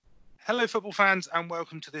Hello, football fans, and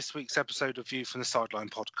welcome to this week's episode of View from the Sideline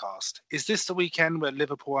podcast. Is this the weekend where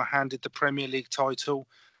Liverpool are handed the Premier League title?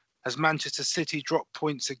 Has Manchester City dropped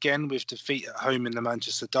points again with defeat at home in the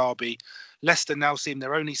Manchester Derby? Leicester now seem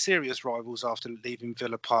their only serious rivals after leaving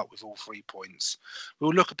Villa Park with all 3 points.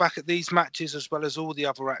 We'll look back at these matches as well as all the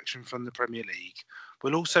other action from the Premier League.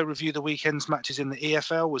 We'll also review the weekend's matches in the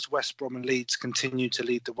EFL as West Brom and Leeds continue to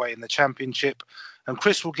lead the way in the Championship. And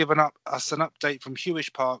Chris will give us an update from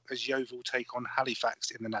Hewish Park as Yeovil take on Halifax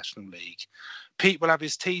in the National League. Pete will have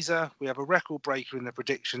his teaser, we have a record breaker in the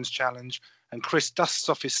Predictions Challenge, and Chris dusts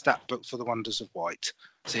off his stat book for the wonders of white.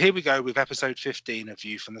 So here we go with episode 15 of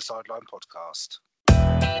View from the Sideline podcast.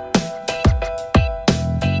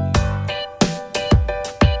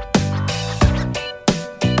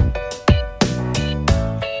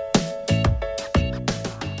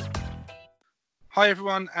 Hi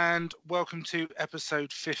everyone, and welcome to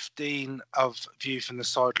episode 15 of View from the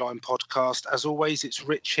Sideline podcast. As always, it's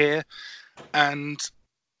Rich here. And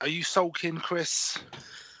are you sulking, Chris?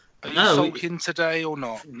 Are you sulking today or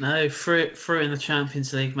not? No, through in the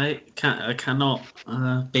Champions League, mate. I cannot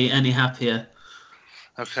be any happier.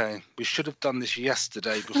 Okay, we should have done this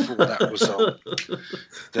yesterday before that result.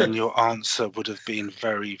 Then your answer would have been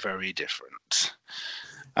very, very different.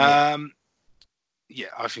 Yeah,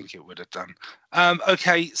 I think it would have done.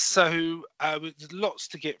 Okay, so there's lots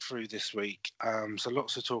to get through this week. So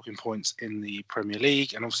lots of talking points in the Premier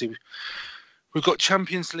League. And obviously, we've got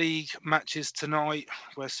Champions League matches tonight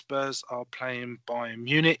where Spurs are playing Bayern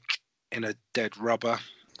Munich in a dead rubber.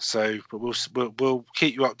 So we'll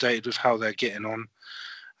keep you updated with how they're getting on.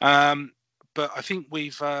 But I think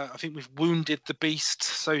we've wounded the beast,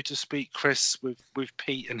 so to speak, Chris, with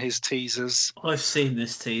Pete and his teasers. I've seen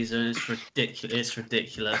this teaser and it's ridiculous. It's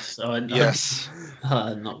ridiculous. Yes.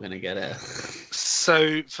 I'm not going to get it.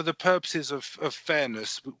 So, for the purposes of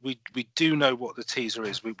fairness, we do know what the teaser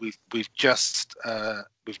is. We've just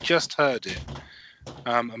heard it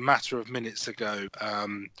a matter of minutes ago.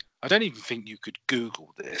 I don't even think you could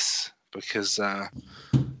Google this because.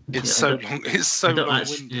 It's so long. It's so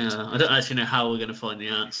long-winded. Yeah, I don't actually know how we're going to find the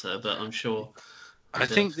answer, but I'm sure. I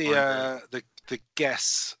think the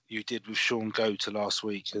guess you did with Sean Goater last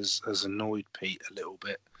week has annoyed Pete a little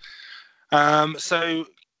bit. So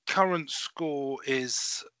current score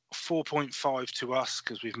is 4.5 to us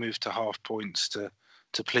because we've moved to half points to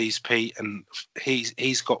please Pete, and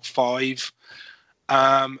he's got 5.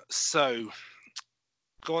 So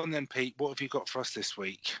go on then, Pete. What have you got for us this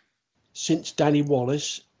week? Since Danny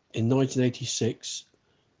Wallace in 1986,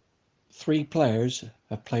 3 players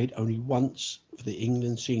have played only once for the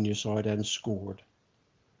England senior side and scored.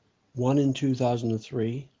 1 in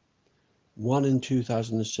 2003, 1 in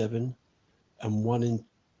 2007, and 1 in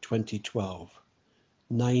 2012.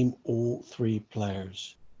 Name all 3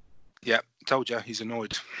 players. Yeah, told you, he's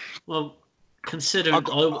annoyed. Well, considering I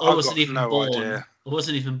wasn't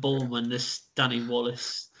even born when this Danny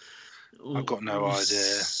Wallace. I've got no idea.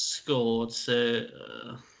 Scored, so.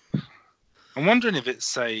 I'm wondering if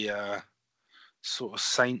it's a sort of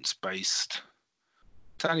Saints-based.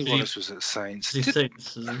 Danny Wallace was at Saints.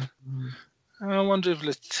 I wonder if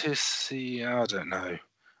Laetitia. I don't know.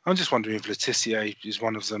 I'm just wondering if Laetitia is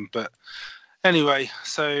one of them. But anyway,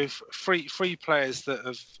 so three players that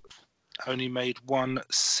have only made 1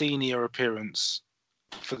 senior appearance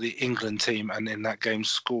for the England team, and in that game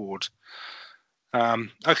scored.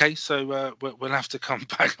 Okay, so we'll have to come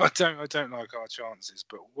back. I don't like our chances,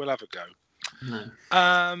 but we'll have a go.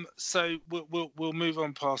 No. So we'll move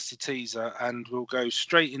on past the teaser and we'll go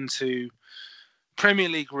straight into Premier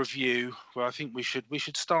League review, where I think we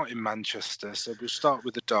should start in Manchester. So we'll start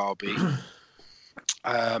with the derby.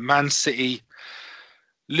 Man City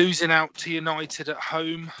losing out to United at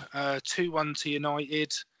home, 2-1 to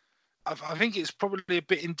United. I think it's probably a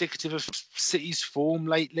bit indicative of City's form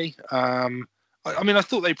lately. I mean, I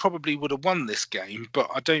thought they probably would have won this game, but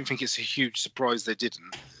I don't think it's a huge surprise they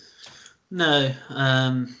didn't. No,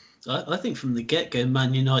 I think from the get-go,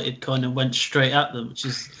 Man United kind of went straight at them, which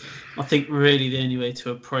is, I think, really the only way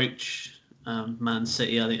to approach Man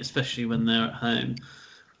City, I think, especially when they're at home.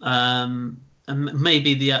 And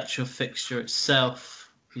maybe the actual fixture itself,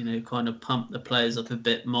 kind of pumped the players up a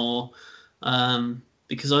bit more.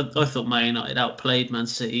 Because I thought Man United outplayed Man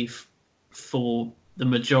City for the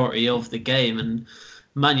majority of the game, and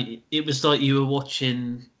it was like you were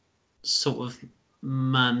watching sort of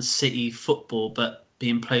Man City football, but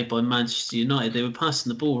being played by Manchester United. They were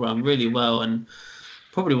passing the ball around really well, and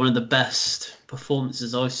probably one of the best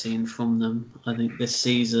performances I've seen from them, I think, this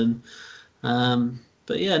season.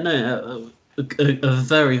 But yeah, no, a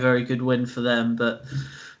very, very good win for them. But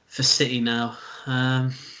for City now,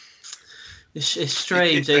 It's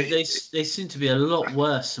strange. They seem to be a lot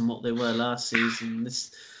worse than what they were last season.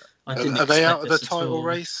 I didn't are they out expect of the this at title all.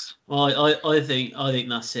 race? Well, I think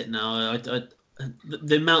that's it now.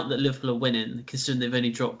 The amount that Liverpool are winning, considering they've only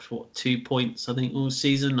dropped 2 points, I think, all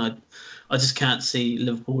season. I just can't see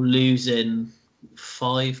Liverpool losing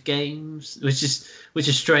 5 games, which is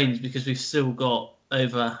strange because we've still got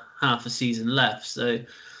over half a season left. So,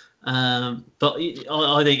 but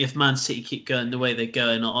I think if Man City keep going the way they're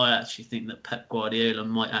going, I actually think that Pep Guardiola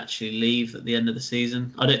might actually leave at the end of the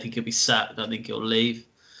season. I don't think he'll be sacked. I think he'll leave.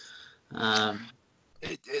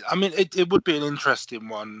 It would be an interesting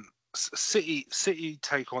one. City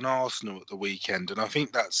take on Arsenal at the weekend, and I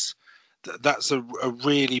think that's a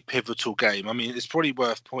really pivotal game. I mean, it's probably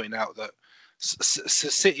worth pointing out that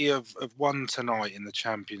City have won tonight in the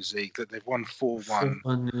Champions League. That they've won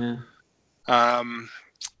 4-1.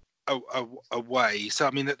 Away. So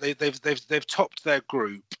I mean, they've topped their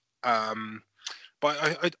group. But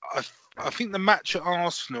I think the match at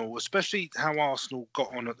Arsenal, especially how Arsenal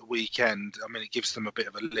got on at the weekend, I mean, it gives them a bit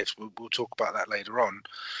of a lift. We'll talk about that later on.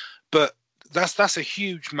 But that's a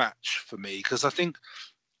huge match for me because I think,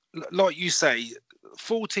 like you say,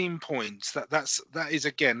 14 points. That is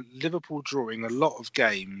again Liverpool drawing a lot of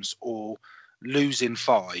games or losing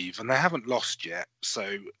 5, and they haven't lost yet.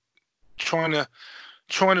 So trying to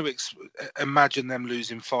imagine them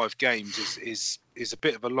losing 5 games is a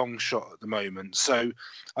bit of a long shot at the moment. So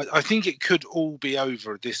I think it could all be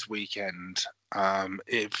over this weekend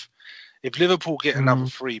if Liverpool get another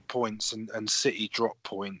 3 points and City drop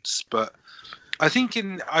points. But I think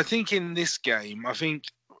in this game, I think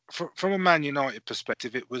from a Man United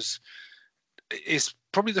perspective, it's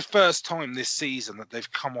probably the first time this season that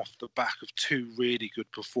they've come off the back of 2 really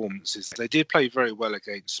good performances. They did play very well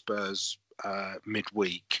against Spurs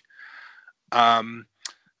midweek, and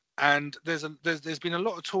there's been a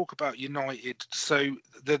lot of talk about United. So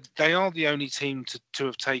they are the only team to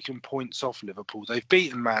have taken points off Liverpool. They've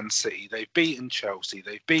beaten Man City, they've beaten Chelsea,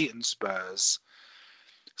 they've beaten Spurs.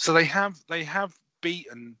 So they have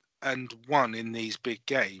beaten and won in these big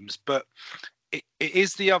games, but it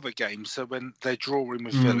is the other game. So when they're drawing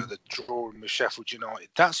with Villa, they're drawing with Sheffield United.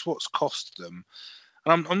 That's what's cost them.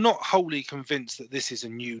 And I'm not wholly convinced that this is a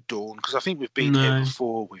new dawn because I think we've been here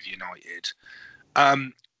before with United.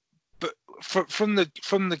 But from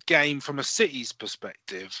the game, from a City's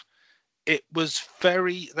perspective, they were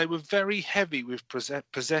very heavy with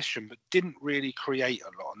possession, but didn't really create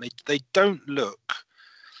a lot. And they don't look.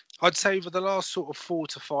 I'd say over the last sort of 4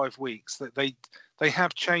 to 5 weeks that they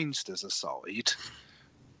have changed as a side.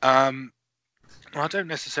 I don't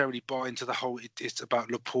necessarily buy into the whole it's about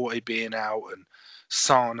Laporte being out and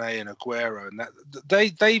Sane and Aguero, and that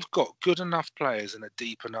they've got good enough players and a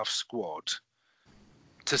deep enough squad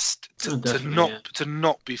to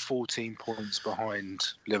not be 14 points behind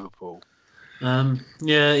Liverpool.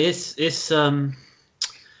 It's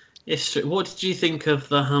what did you think of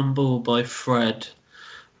the handball by Fred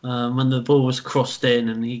when the ball was crossed in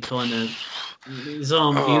and he kind of his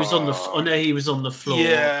arm he was on the I know he was on the floor.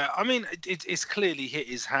 Yeah, I mean it's clearly hit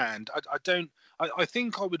his hand. I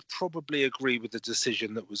think I would probably agree with the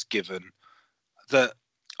decision that was given. That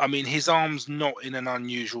I mean his arm's not in an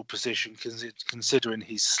unusual position considering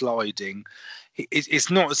he's sliding. It's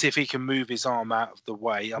not as if he can move his arm out of the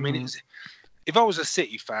way. I mean if I was a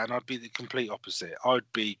City fan, I'd be the complete opposite. I'd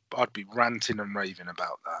be ranting and raving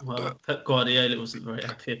about that. Well, Pep Guardiola wasn't very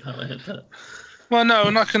happy about it. But... Well, no,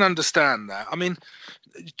 and I can understand that. I mean,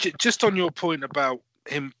 just on your point about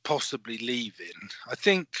him possibly leaving, I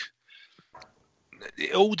think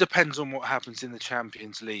it all depends on what happens in the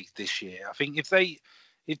Champions League this year. I think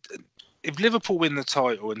if Liverpool win the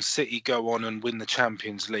title and City go on and win the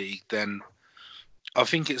Champions League, then I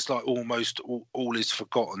think it's like almost all is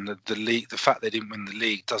forgotten. The league, the fact they didn't win the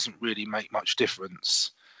league doesn't really make much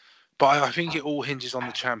difference. But I think it all hinges on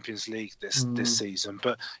the Champions League this season.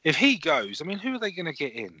 But if he goes, I mean, who are they going to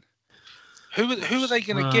get in? Who are they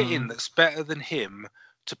going to get in that's better than him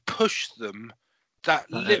to push them that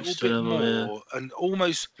little bit more and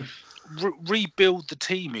almost rebuild the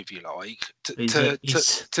team, if you like,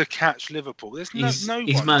 to catch Liverpool? There's no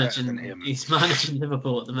one better than him. He's managing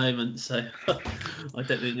Liverpool at the moment, so I don't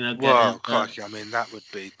think they'll get Well, crikey, I mean that would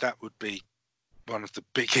be one of the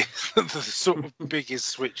biggest, the sort of biggest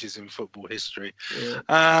switches in football history.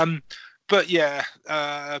 Yeah. But yeah,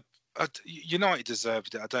 United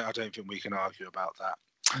deserved it. I don't think we can argue about that.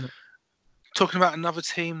 No. Talking about another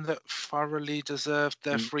team that thoroughly deserved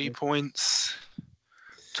their 3 points,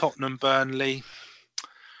 Tottenham Burnley.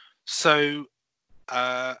 So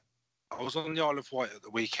I was on the Isle of Wight at the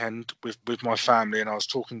weekend with my family, and I was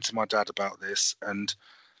talking to my dad about this, and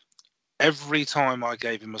every time I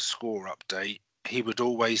gave him a score update, he would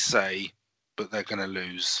always say, but they're going to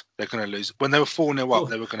lose. They're going to lose. When they were 4-0 up,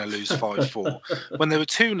 they were going to lose 5-4. When they were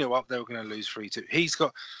 2-0 up, they were going to lose 3-2. He's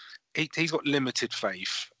got limited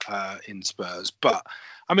faith in Spurs. But,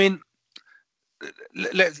 I mean,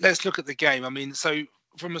 let's look at the game. I mean, so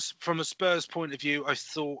from a Spurs point of view, I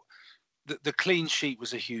thought that the clean sheet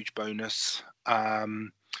was a huge bonus.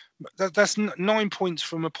 That's 9 points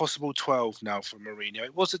from a possible 12 now for Mourinho.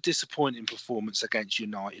 It was a disappointing performance against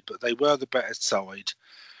United, but they were the better side.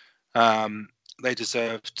 They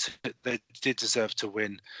did deserve to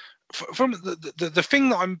win. From the thing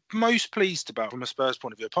that I'm most pleased about from a Spurs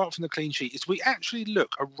point of view, apart from the clean sheet, is we actually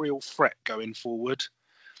look a real threat going forward.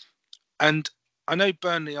 And I know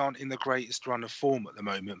Burnley aren't in the greatest run of form at the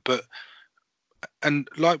moment, but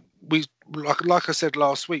like I said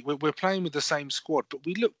last week, we're playing with the same squad, but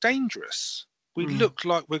we look dangerous. We looked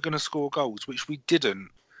like we're going to score goals, which we didn't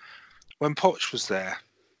when Poch was there.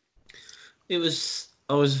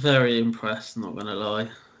 I was very impressed, not going to lie.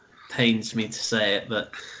 Pains me to say it,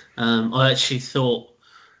 but I actually thought,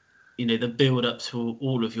 the build up to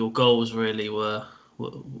all of your goals really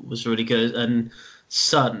was really good. And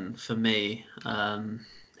Son, for me,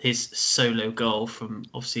 his solo goal from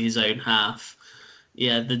obviously his own half.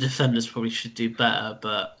 Yeah, the defenders probably should do better,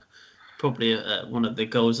 but probably one of the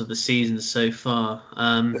goals of the season so far.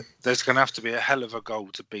 There's going to have to be a hell of a goal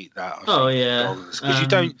to beat that.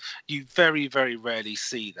 Because you very, very rarely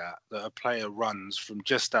see that a player runs from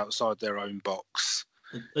just outside their own box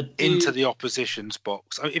into the opposition's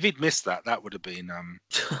box. I mean, if he'd missed that, that would have been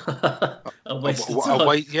a waste of time. A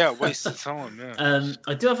waste of time. Yeah.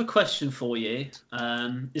 I do have a question for you.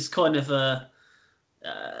 It's kind of a.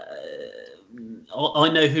 I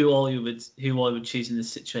know who I would choose in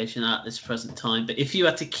this situation at this present time. But if you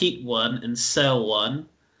had to keep one and sell one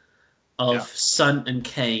of Son and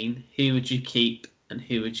Kane, who would you keep and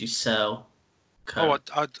who would you sell?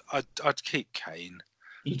 I'd keep Kane.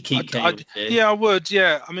 You'd keep Kane. Yeah, I would.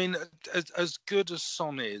 Yeah, I mean, as good as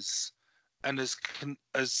Son is, and as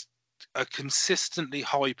a consistently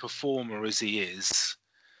high performer as he is,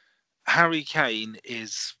 Harry Kane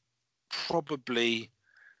is probably,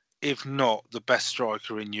 if not the best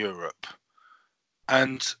striker in Europe.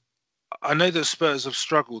 And I know that Spurs have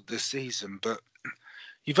struggled this season, but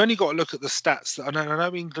you've only got to look at the stats. I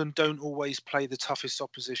know England don't always play the toughest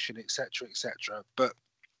opposition, etc., but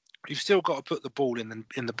you've still got to put the ball in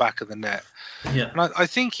the back of the net. Yeah, and I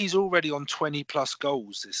think he's already on 20 plus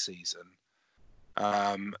goals this season,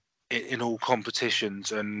 in all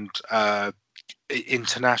competitions and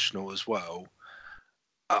international as well.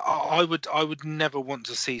 I would never want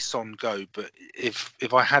to see Son go, but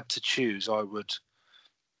if I had to choose, I would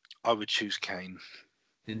choose Kane.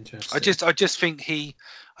 Interesting. I just think he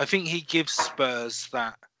gives Spurs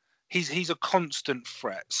that he's a constant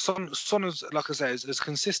threat. Son is, like I say, as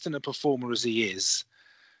consistent a performer as he is.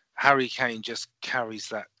 Harry Kane just carries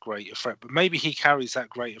that greater threat, but maybe he carries that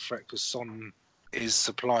greater threat because Son is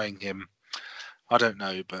supplying him. I don't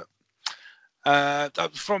know, but.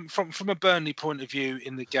 From a Burnley point of view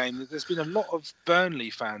in the game, there's been a lot of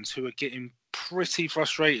Burnley fans who are getting pretty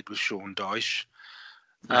frustrated with Sean Dyche.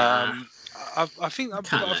 I think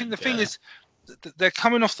the thing is they're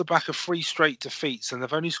coming off the back of 3 straight defeats, and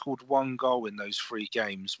they've only scored 1 goal in those 3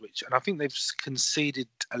 games. And I think they've conceded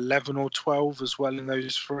 11 or 12 as well in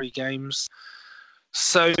those 3 games.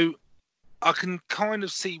 So I can kind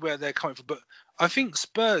of see where they're coming from, but I think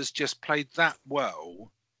Spurs just played that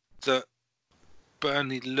well that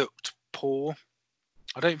Burnley looked poor.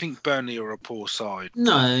 I don't think Burnley are a poor side.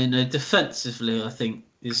 No. Defensively, I think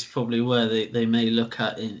is probably where they may look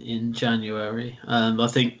at in January. I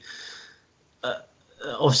think,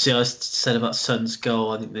 obviously, I said about Son's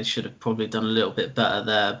goal. I think they should have probably done a little bit better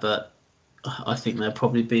there, but I think they'll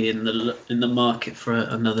probably be in the market for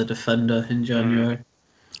another defender in January.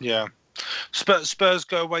 Yeah. Spurs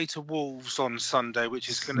go away to Wolves on Sunday, which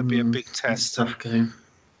is going to be a big test. Tough game.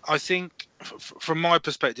 I think, from my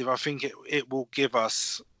perspective, I think it will give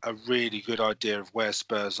us a really good idea of where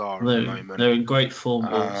Spurs are at the moment. They're in great form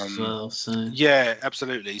as well. So yeah,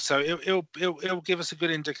 absolutely. So it'll give us a good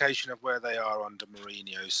indication of where they are under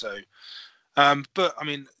Mourinho. So, but I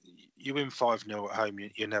mean, you win 5-0 at home,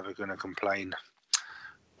 you're never going to complain.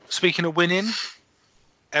 Speaking of winning,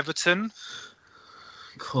 Everton.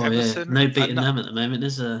 Everton, no beating them at the moment,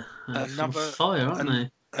 is there? Another fire, aren't they?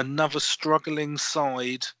 Another struggling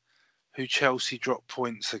side who Chelsea dropped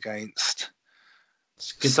points against.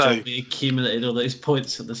 It's good job we accumulated all those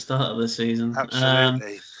points at the start of the season.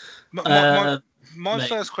 Absolutely. My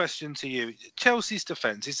first question to you, Chelsea's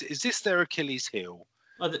defence, is this their Achilles heel?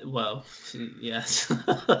 Well, yes,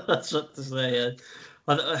 that's what to say.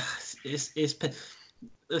 It's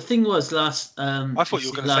the thing was last. I thought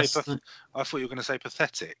you were going to say. Last. I thought you were going to say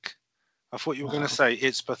pathetic. I thought you were going to Wow. say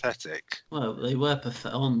it's pathetic. Well, they were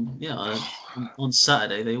pathetic on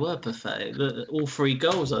Saturday. They were pathetic. All 3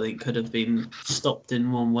 goals, I think, could have been stopped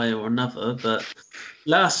in one way or another. But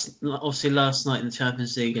last night in the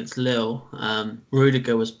Champions League against Lille,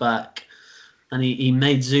 Rudiger was back, and he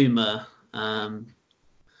made Zuma.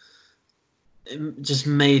 It just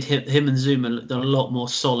made him and Zuma look a lot more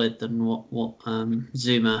solid than what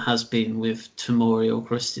Zuma has been with Tomori or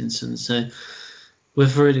Christensen. So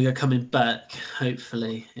with Rudiger coming back,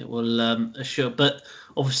 hopefully it will assure. But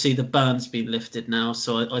obviously the ban's been lifted now,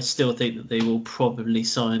 so I still think that they will probably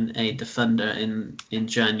sign a defender in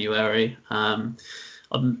January. I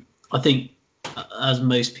think, as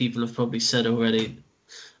most people have probably said already,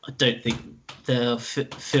 I don't think they'll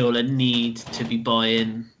feel a need to be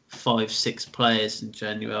buying 5-6 players in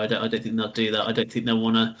January. I don't think they'll do that. I don't think they'll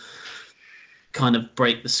want to kind of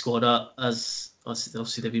break the squad up, as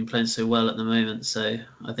obviously they've been playing so well at the moment. So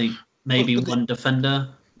I think maybe one defender.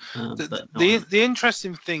 The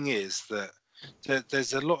interesting thing is that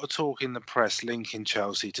there's a lot of talk in the press linking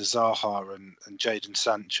Chelsea to Zaha and Jadon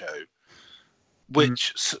Sancho,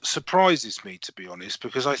 which surprises me, to be honest,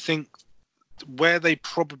 because I think where they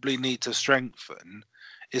probably need to strengthen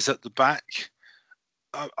is at the back.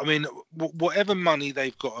 I mean, whatever money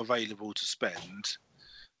they've got available to spend,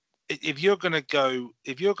 if you're going to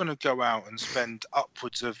go out and spend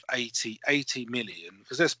upwards of 80 million,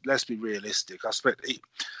 because let's be realistic, I expect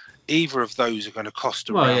either of those are going to cost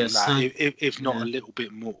around that, if not a little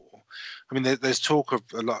bit more. I mean, there's talk of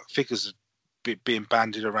a lot of figures being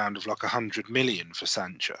bandied around of like 100 million for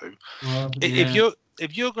Sancho. If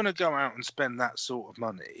you're going to go out and spend that sort of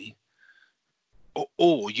money,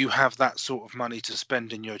 or you have that sort of money to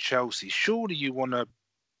spend in your Chelsea, surely you want to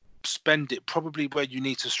spend it probably where you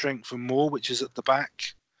need to strengthen more, which is at the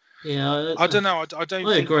back. Yeah, I don't know. I don't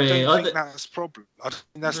agree. I don't think that's problem. I think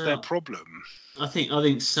that's their problem. I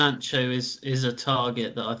think Sancho is a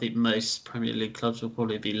target that I think most Premier League clubs will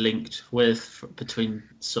probably be linked with between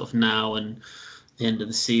sort of now and the end of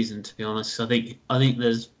the season. To be honest, I think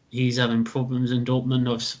he's having problems in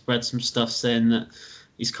Dortmund. I've read some stuff saying that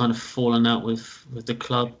he's kind of fallen out with the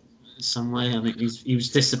club in some way. I think he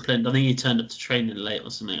was disciplined. I think he turned up to training late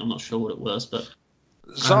or something. I'm not sure what it was, but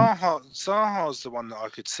Zaha's the one that I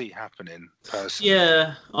could see happening personally.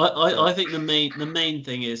 Yeah, I think the main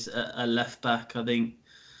thing is a left back. I think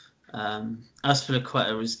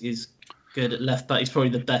Azpilicueta is good at left back. He's probably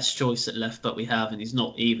the best choice at left back we have, and he's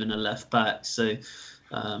not even a left back. So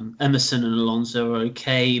Emerson and Alonso are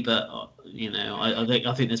okay, but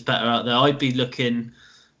I think there's better out there. I'd be looking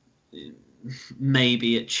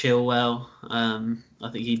maybe at Chilwell. I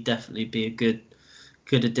think he'd definitely be a good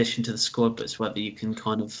addition to the squad, but it's whether you can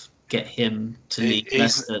kind of get him to leave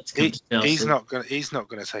Leicester to come to Chelsea. He's not going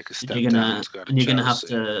to take a step down to go to Chelsea. You're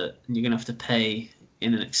going to have to pay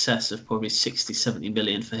in excess of probably 60-70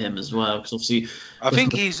 million for him as well, because obviously I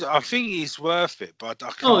think he's worth it, but I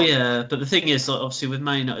can't. Oh yeah, but the thing is, like, obviously with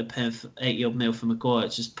Man United paying 80-odd mil for Maguire,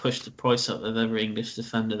 it's just pushed the price up of every English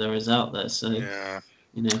defender there is out there. So yeah.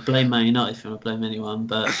 Blame Man United if you want to blame anyone,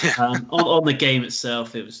 but on the game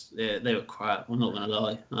itself, it was they were crap. I'm not going to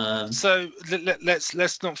lie. So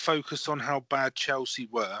let's not focus on how bad Chelsea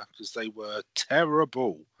were, because they were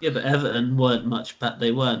terrible. Yeah, but Everton weren't much bad.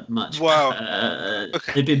 They weren't much. Well,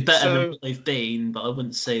 okay. They've been better than what they've been, but I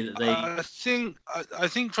wouldn't say that they. I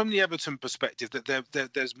think from the Everton perspective that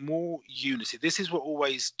there's more unity. This is what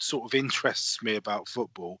always sort of interests me about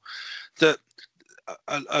football, that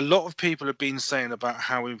a lot of people have been saying about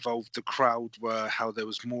how involved the crowd were, how there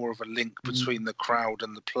was more of a link between the crowd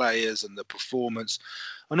and the players and the performance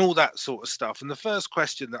and all that sort of stuff. And the first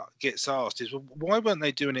question that gets asked is, well, why weren't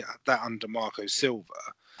they doing that under Marco Silva?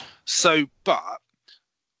 So, but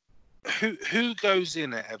who goes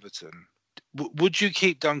in at Everton? Would you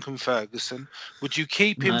keep Duncan Ferguson? Would you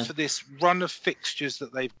keep him for this run of fixtures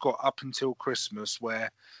that they've got up until Christmas,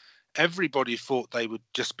 where everybody thought they would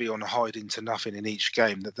just be on a hiding to nothing in each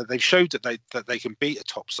game? That they've showed that they can beat a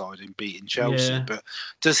top side in beating Chelsea. Yeah. But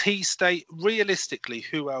does he stay? Realistically,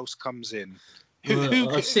 who else comes in? Who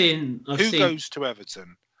goes to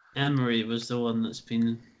Everton? Emery was the one that's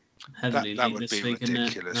been heavily that would be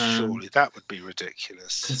ridiculous. Surely that would be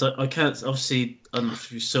ridiculous. Because I can't. Obviously, I'm not sure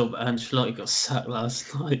if you saw, but Ancelotti got sacked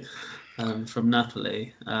last night from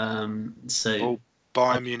Napoli. Bayern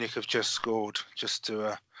Munich have just scored. Just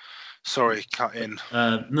to sorry, cut in.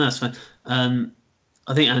 No, that's fine.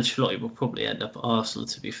 I think Ancelotti will probably end up at Arsenal,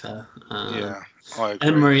 to be fair. I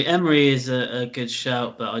agree. Emery is a good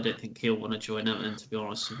shout, but I don't think he'll want to join Everton, to be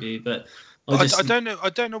honest with you. But I don't know. I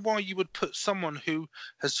don't know why you would put someone who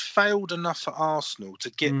has failed enough at Arsenal to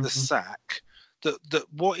get the sack. That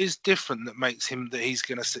what is different that makes him that he's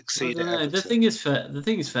going to succeed at Everton? The thing is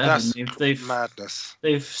for Everton, they've madness.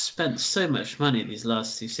 They've spent so much money these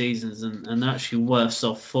last 2 seasons, and they're actually worse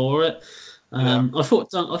off for it. I thought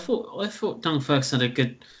Duncan Ferguson had a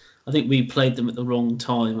good. I think we played them at the wrong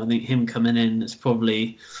time. I think him coming in is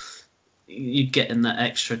probably you getting that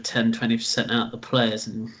extra 10-20% out of the players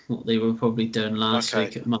and what they were probably doing last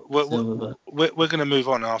week at we're going to move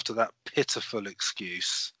on after that pitiful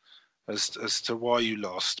excuse as to why you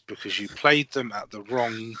lost, because you played them at the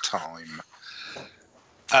wrong time.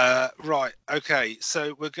 Right, okay,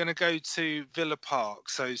 so we're going to go to Villa Park.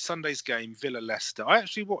 So Sunday's game, Villa-Leicester. I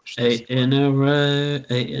actually watched this. 8 in a row.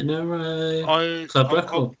 Club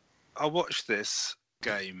record. I watched this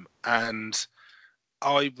game and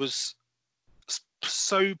I was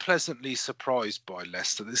so pleasantly surprised by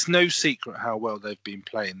Leicester. There's no secret how well they've been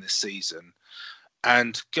playing this season.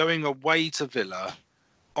 And going away to Villa,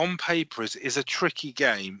 on paper, is a tricky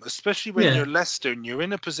game, especially when you're Leicester and you're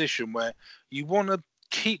in a position where you want to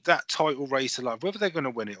keep that title race alive. Whether they're going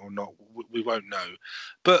to win it or not, we won't know.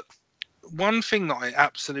 But one thing that I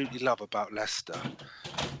absolutely love about Leicester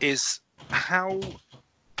is how,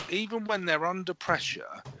 even when they're under pressure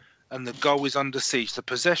and the goal is under siege, the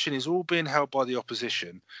possession is all being held by the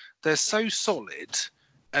opposition. They're so solid,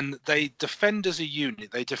 and they defend as a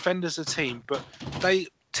unit, they defend as a team, but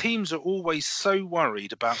teams are always so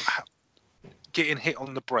worried about getting hit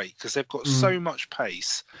on the break because they've got so much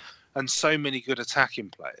pace and so many good attacking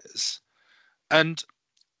players. And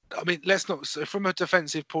I mean, from a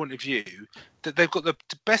defensive point of view, that they've got the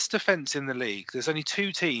best defence in the league. There's only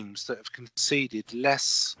 2 teams that have conceded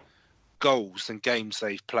less goals than games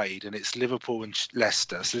they've played, and it's Liverpool and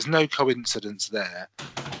Leicester. So there's no coincidence there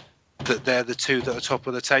that they're the 2 that are top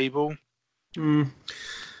of the table.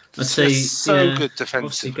 I'd say good defensively.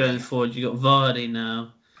 Obviously, going forward, you got Vardy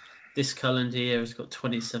now. This calendar year has got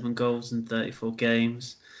 27 goals in 34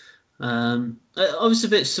 games. I was a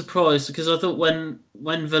bit surprised because I thought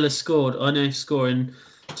when Villa scored, I know scoring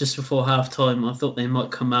just before half time, I thought they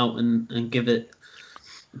might come out and give it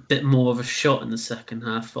a bit more of a shot in the second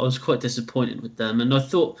half. I was quite disappointed with them, and I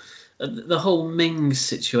thought the whole Mings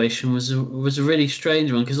situation was a really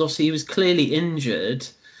strange one because obviously he was clearly injured.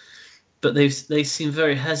 But they seem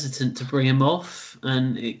very hesitant to bring him off,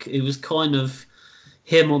 and it was kind of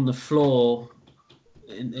him on the floor,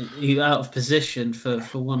 out of position for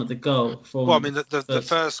one of the goals. Well, I mean, the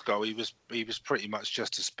first goal, he was pretty much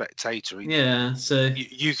just a spectator. So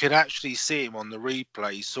you could actually see him on the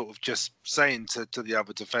replay, sort of just saying to the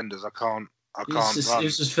other defenders, "I can't run." It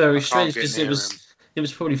was just very strange because it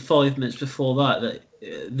was probably 5 minutes before that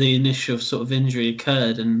the initial sort of injury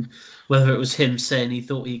occurred, and whether it was him saying he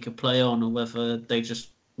thought he could play on or whether they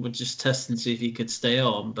were just testing to see if he could stay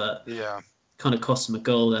on, but kind of cost him a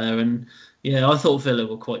goal there. And I thought Villa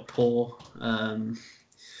were quite poor. I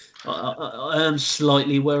am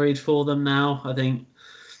slightly worried for them now. I think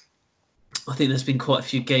there's been quite a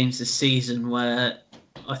few games this season where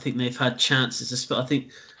I think they've had chances. But I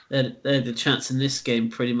think they had the chance in this game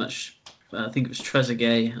pretty much. I think it was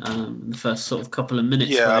Trezeguet in the first sort of couple of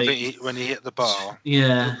minutes. Yeah, I think when he hit the bar.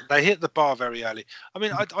 Yeah. They hit the bar very early. I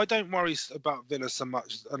mean, I don't worry about Villa so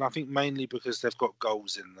much, and I think mainly because they've got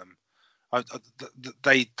goals in them.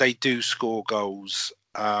 They do score goals,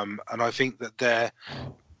 and I think that they're,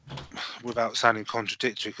 without sounding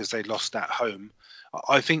contradictory because they lost at home,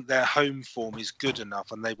 I think their home form is good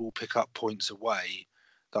enough and they will pick up points away.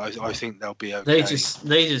 I think they'll be okay. They just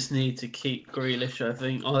need to keep Grealish. I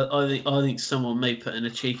think. I think someone may put in a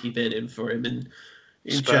cheeky bid in for him in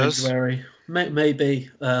January. Maybe.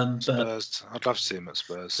 Spurs. I'd love to see him at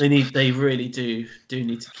Spurs. They really do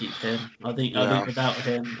need to keep him. I think without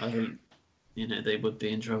him, I think they would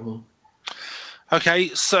be in trouble.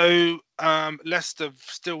 Okay, so Leicester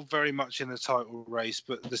still very much in the title race,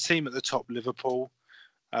 but the team at the top, Liverpool.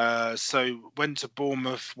 So went to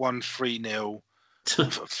Bournemouth, won 3-0.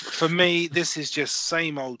 For me, this is just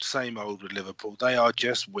same old with Liverpool. They are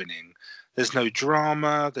just winning. There's no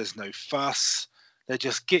drama. There's no fuss. They're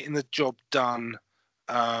just getting the job done.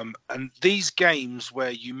 And these games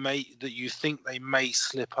where you think they may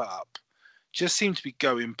slip up just seem to be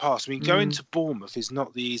going past. I mean, going to Bournemouth is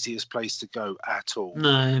not the easiest place to go at all.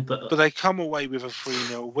 No, but they come away with a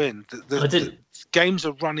 3-0 win. The games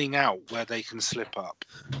are running out where they can slip up.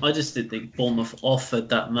 I just didn't think Bournemouth offered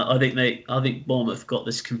that much. I think Bournemouth got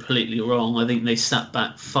this completely wrong. I think they sat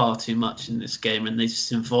back far too much in this game, and they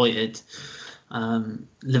just invited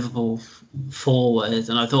Liverpool forward,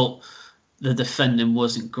 and I thought the defending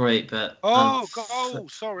wasn't great. But goal!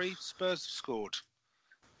 Sorry, Spurs have scored.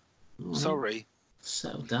 Sorry.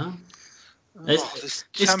 Settle down. This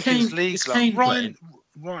Champions League. Is Kane Ryan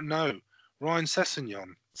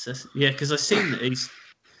Sessegnon. Yeah, because I seen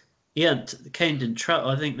that Kane didn't travel.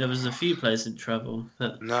 I think there was a few players in trouble.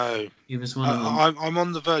 No, he was one of them. I'm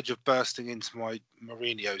on the verge of bursting into my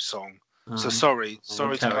Mourinho song. So sorry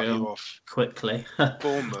to cut you off quickly.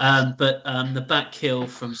 Bournemouth. But the back heel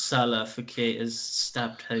from Salah for Keita's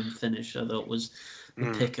stabbed home finish, I thought was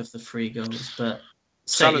the pick of the 3 goals. But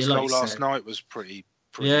Salah's goal last night was pretty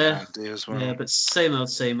handy as well. Yeah, but same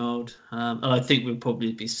old. And I think we'll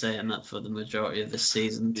probably be saying that for the majority of the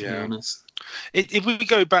season, to be honest. If we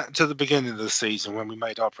go back to the beginning of the season when we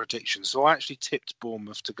made our predictions, so I actually tipped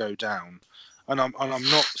Bournemouth to go down, and I'm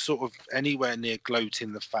not sort of anywhere near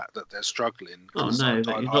gloating the fact that they're struggling. Oh no,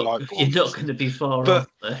 you're not going to be far off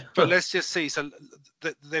there. But let's just see. So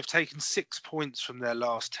they've taken 6 points from their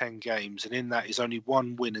last 10 games, and in that is only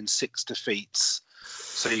 1 win and 6 defeats.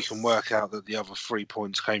 So you can work out that the other 3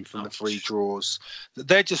 points came from the 3 draws.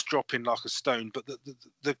 They're just dropping like a stone. But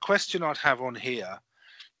the question I'd have on here,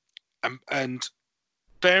 and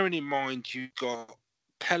bearing in mind you've got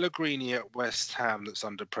Pellegrini at West Ham that's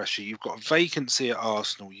under pressure, you've got a vacancy at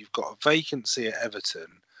Arsenal, you've got a vacancy at Everton.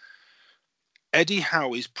 Eddie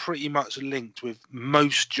Howe is pretty much linked with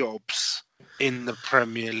most jobs in the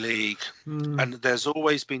Premier League, and there's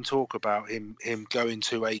always been talk about him going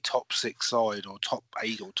to a top 6 side or top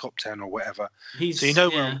 8 or top 10 or whatever. So you know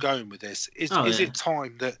where I'm going with this. Is it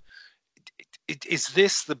time that is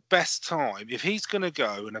this the best time if he's going to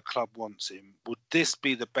go and a club wants him? Would this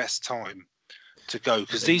be the best time to go?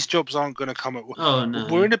 Because these jobs aren't going to come at. No.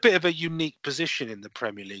 We're in a bit of a unique position in the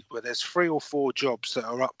Premier League where there's 3 or 4 jobs that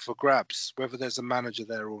are up for grabs, whether there's a manager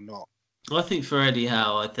there or not. I think for Eddie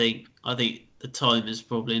Howe, I think the time is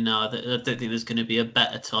probably now. I don't think there's going to be a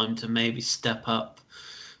better time to maybe step up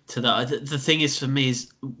to that. The thing is, for me,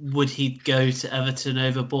 is would he go to Everton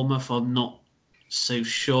over Bournemouth? I'm not so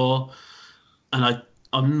sure, and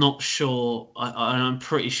I'm not sure. I'm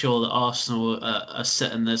pretty sure that Arsenal are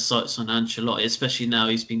setting their sights on Ancelotti, especially now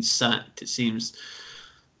he's been sacked. It seems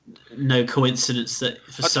no coincidence that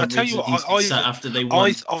for some reason he's been sacked after they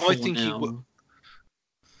won.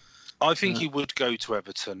 I think he would go to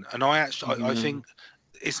Everton, and I think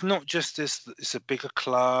it's not just this. It's a bigger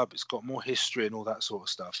club. It's got more history and all that sort of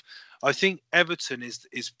stuff. I think Everton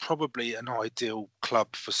is probably an ideal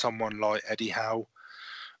club for someone like Eddie Howe,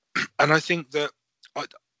 and I think that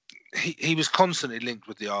he was constantly linked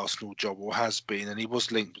with the Arsenal job, or has been, and he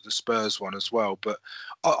was linked with the Spurs one as well. But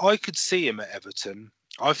I could see him at Everton.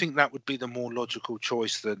 I think that would be the more logical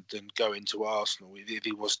choice than going to Arsenal if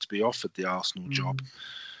he was to be offered the Arsenal job.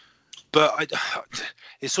 But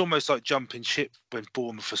it's almost like jumping ship when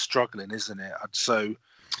Bournemouth are struggling, isn't it? So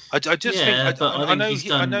I just think I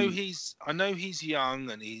know he's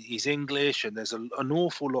young and he's English and there's an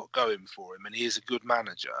awful lot going for him and he is a good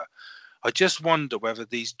manager. I just wonder whether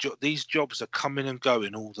these jobs are coming and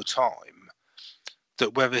going all the time,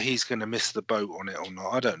 that whether he's going to miss the boat on it or not.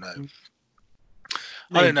 I don't know.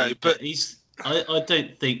 Maybe, I don't know, but I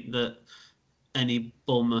don't think that any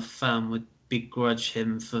Bournemouth fan would begrudge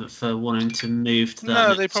him for wanting to move to that.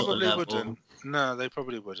 No, they probably wouldn't. No, they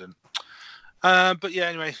probably wouldn't. But yeah,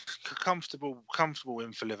 anyway, comfortable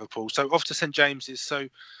win for Liverpool. So off to St James's. So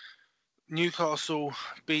Newcastle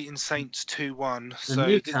beating Saints 2-1. So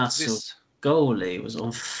Newcastle goalie was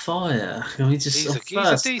on fire. I mean, he's a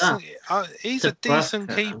decent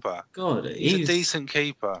keeper. God, he's a decent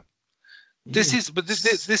keeper. This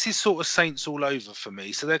is sort of Saints all over for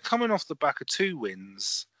me. So they're coming off the back of 2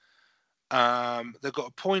 wins. They've got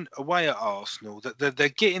a point away at Arsenal. They're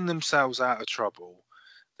getting themselves out of trouble.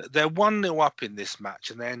 They're 1-0 up in this match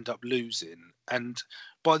and they end up losing. And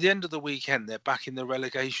by the end of the weekend, they're back in the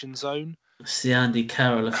relegation zone. It's the Andy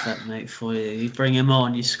Carroll effect, mate, for you. You bring him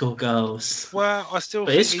on, you score goals. Well, I still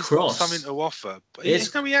think he's got something to offer. But he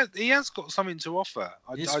has got something to offer.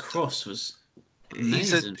 His cross was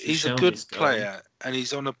amazing. He's a good player and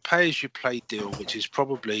he's on a pay-as-you-play deal, which is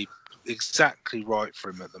probably exactly right for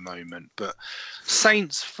him at the moment. But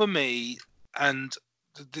Saints, for me, and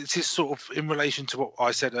this is sort of in relation to what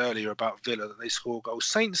I said earlier about Villa, that they score goals.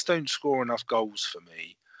 Saints don't score enough goals for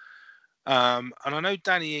me. And I know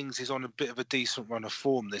Danny Ings is on a bit of a decent run of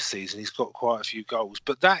form this season. He's got quite a few goals,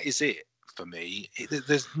 but that is it for me.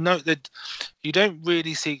 You don't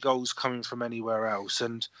really see goals coming from anywhere else.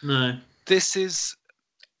 And no, this is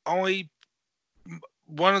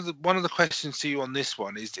one of the questions to you on this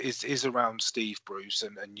one is around Steve Bruce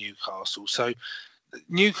and Newcastle. So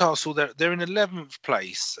Newcastle, they're in 11th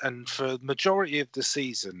place, and for the majority of the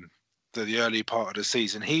season, the early part of the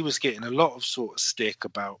season, he was getting a lot of sort of stick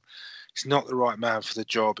about he's not the right man for the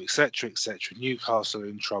job, etc., etc. Newcastle are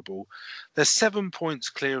in trouble. They're 7 points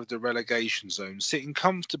clear of the relegation zone, sitting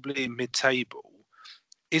comfortably in mid-table.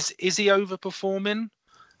 Is he overperforming,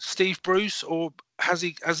 Steve Bruce, or has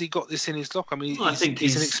he got this in his lock? I mean, I think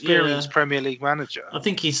he's an experienced Premier League manager. I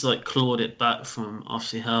think he's like clawed it back from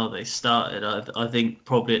obviously how they started. I think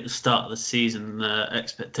probably at the start of the season, the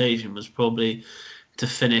expectation was probably to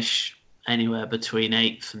finish anywhere between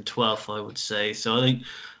 8th and 12th, I would say. So I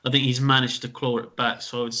think he's managed to claw it back.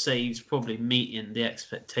 So I would say he's probably meeting the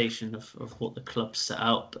expectation of what the club set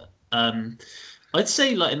out. But I'd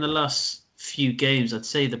say like in the last few games, I'd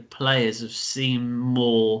say the players have seemed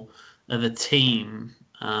more of a team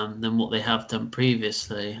than what they have done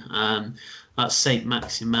previously. That Saint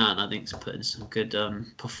Maximin, I think, has put in some good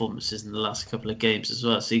performances in the last couple of games as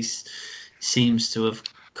well. So he seems to have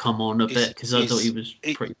come on a bit, because I thought he was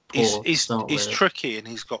pretty poor. He's tricky and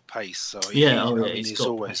he's got pace. So he's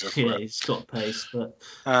got pace. But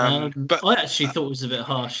I actually thought it was a bit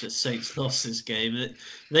harsh that Saints lost this game.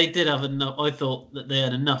 They did have enough. I thought that they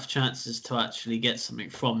had enough chances to actually get something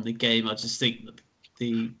from the game. I just think that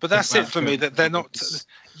But that's it for me. That they're not.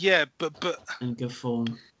 Yeah, but in good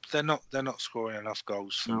form. They're not scoring enough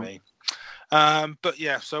goals for me. But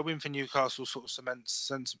yeah, so a win for Newcastle sort of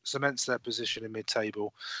cements their position in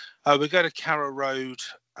mid-table. We go to Carrow Road.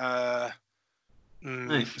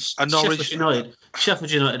 Norwich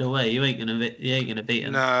Sheffield United away. You ain't gonna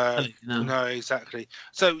beat them. No, exactly.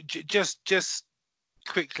 So just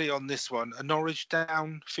quickly on this one, a Norwich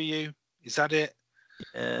down for you? Is that it?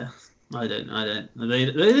 Yeah, I don't. They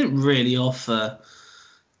didn't really offer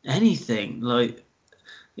anything. Like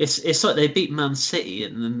it's like they beat Man City,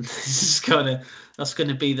 and then this is that's going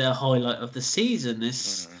to be their highlight of the season.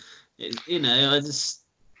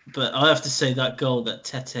 But I have to say that goal that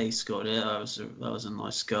Tete scored, that was a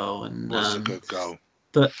nice goal, and was a good goal.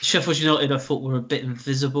 But Sheffield United, I thought, were a bit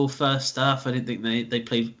invisible first half. I didn't think they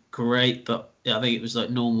played great, but yeah, I think it was like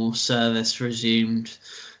normal service resumed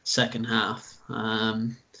second half.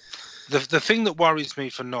 The thing that worries me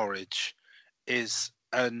for Norwich is,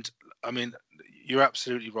 and I mean, you're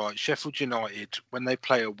absolutely right. Sheffield United, when they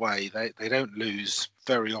play away, they don't lose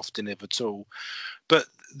very often, if at all. But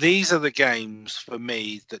these are the games for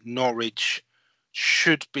me that Norwich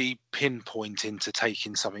should be pinpointing to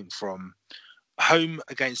taking something from. Home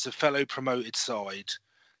against a fellow promoted side,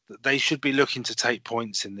 that they should be looking to take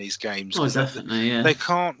points in these games. Oh, definitely, yeah. They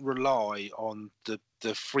can't rely on the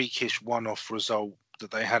freakish one-off result that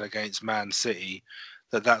they had against Man City.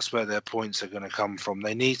 That's where their points are going to come from.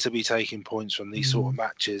 They need to be taking points from these sort of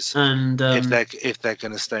matches, and if they're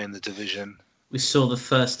going to stay in the division. We saw the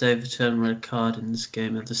first overturned red card in this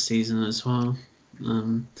game of the season as well.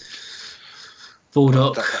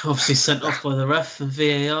 Baldock obviously sent off by the ref, and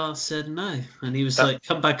VAR said no, and he was like,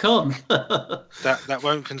 "Come back on." that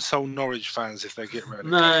won't console Norwich fans if they get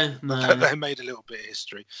relegated. No. They made a little bit of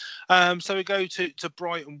history. So we go to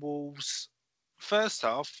Brighton Wolves. First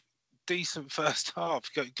half, decent first half,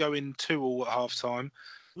 going 2-2 at half time.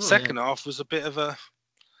 Second half was a bit of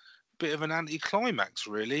an anticlimax,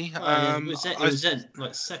 really. It was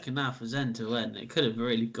like second half was end to end. It could have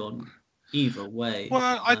really gone either way.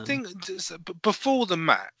 Well, I think before the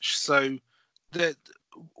match, so the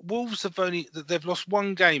Wolves they've lost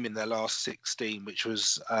one game in their last 16, which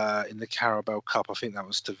was in the Carabao Cup. I think that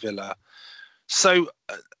was to Villa. So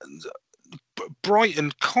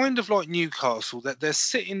Brighton, kind of like Newcastle, that they're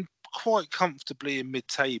sitting quite comfortably in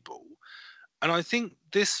mid-table, and I think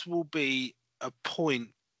this will be a point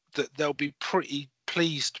that they'll be pretty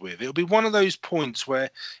pleased with. It'll be one of those points where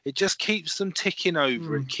it just keeps them ticking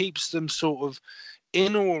over. It keeps them sort of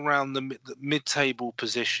in or around the mid-table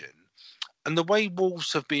position. And the way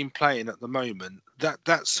Wolves have been playing at the moment,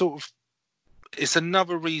 that sort of, it's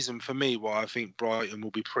another reason for me why I think Brighton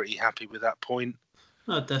will be pretty happy with that point.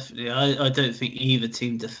 Oh, definitely. I don't think either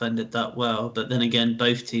team defended that well, but then again,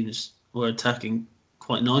 both teams were attacking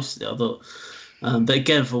quite nicely, I thought. But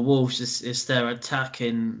again, for Wolves, it's their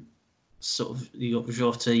attacking sort of. You got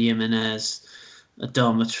Jota, Jimenez,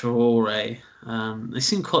 Adama Traore. They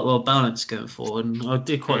seem quite well balanced going forward, and I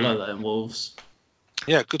did quite like that in Wolves.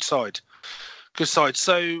 Yeah, good side.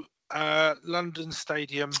 So, London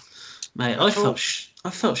Stadium. Mate, I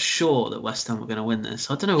felt sure that West Ham were going to win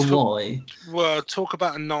this. I don't know why. Well, talk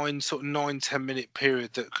about a 9-10 minute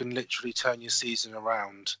period that can literally turn your season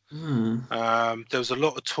around. There was a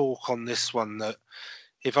lot of talk on this one that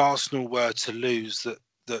if Arsenal were to lose,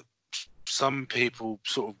 that some people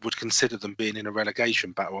sort of would consider them being in a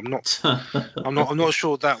relegation battle. I'm not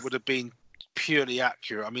sure that would have been purely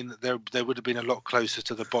accurate. I mean, they would have been a lot closer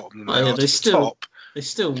to the bottom than they are to the top. They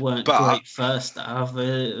still weren't great first half.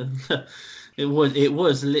 It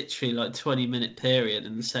was literally like 20-minute period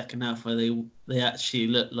in the second half where they actually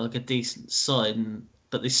looked like a decent side,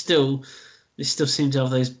 but they still seem to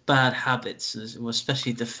have those bad habits,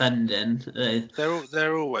 especially defending.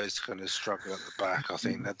 They're always going to struggle at the back. I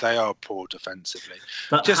think that they are poor defensively.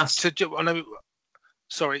 But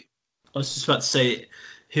sorry, I was just about to say,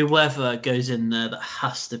 whoever goes in there, that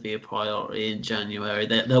has to be a priority in January.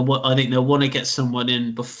 I think they'll want to get someone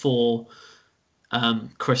in before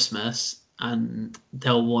Christmas, and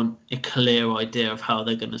they'll want a clear idea of how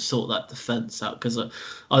they're going to sort that defence out. Because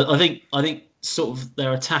I think sort of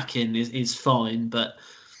their attacking is fine, but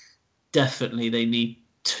definitely they need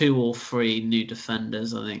 2 or 3 new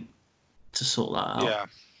defenders, I think, to sort that out. Yeah.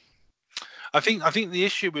 I think the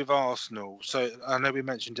issue with Arsenal, so I know we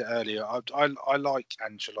mentioned it earlier, I like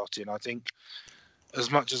Ancelotti, and I think,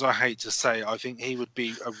 as much as I hate to say, I think he would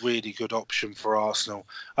be a really good option for Arsenal.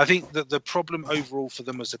 I think that the problem overall for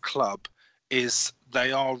them as a club is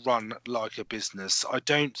they are run like a business. I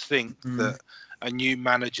don't think that a new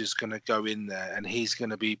manager's going to go in there and he's going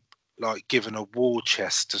to be like given a war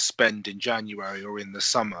chest to spend in January or in the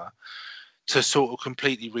summer to sort of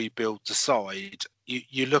completely rebuild the side.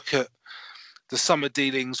 You look at the summer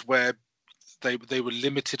dealings where they were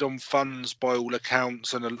limited on funds by all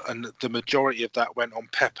accounts, and the majority of that went on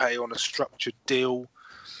Pepe on a structured deal.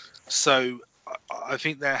 So I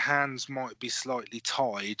think their hands might be slightly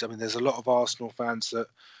tied. I mean, there's a lot of Arsenal fans that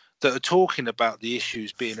are talking about the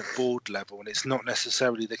issues being at board level, and it's not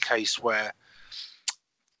necessarily the case where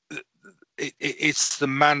it's the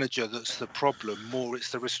manager that's the problem. More,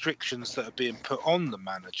 it's the restrictions that are being put on the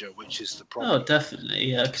manager, which is the problem. Oh, definitely,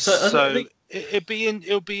 yeah. So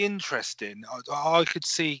it'll be interesting. I could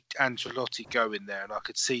see Ancelotti going there, and I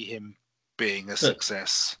could see him being a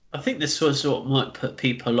success. I think this was what might put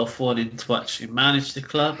people off wanting to actually manage the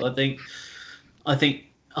club. I think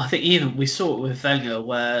even we saw it with Wenger,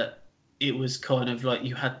 where it was kind of like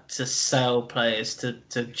you had to sell players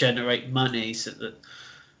to generate money so that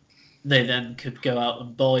they then could go out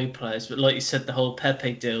and buy players. But like you said, the whole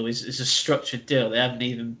Pepe deal is a structured deal. They haven't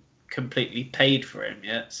even completely paid for him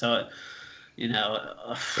yet. So,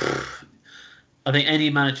 I think any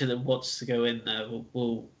manager that wants to go in there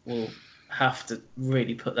will have to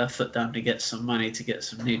really put their foot down to get some money to get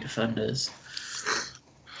some new defenders.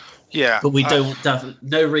 Yeah, but we don't want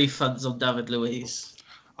no refunds on David Luiz.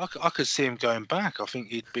 I could see him going back. I think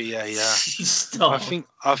he'd be a. Stop.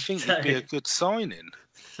 I think he'd be a good signing.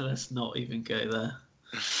 Let's not even go there.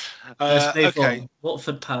 Let's move on.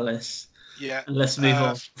 Watford Palace. Yeah. And let's move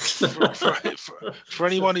on. For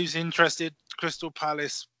anyone who's interested, Crystal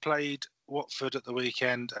Palace played Watford at the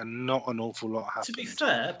weekend, and not an awful lot happened. To be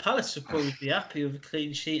fair, Palace would probably be happy with a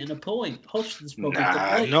clean sheet and a point. Hodgson's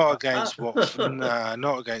probably not against Watford.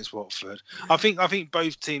 Not against Watford. I think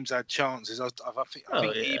both teams had chances. I think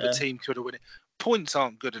either team could have won it. Points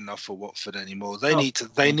aren't good enough for Watford anymore. They need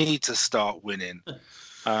to start winning.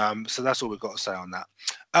 So that's all we've got to say on that.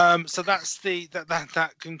 So that's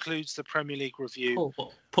that concludes the Premier League review.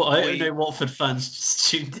 I don't know Watford fans just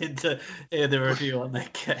tuned in to hear the review on their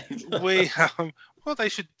game. Well, they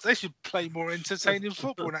should play more entertaining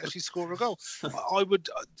football and actually score a goal.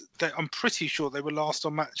 I'm pretty sure they were last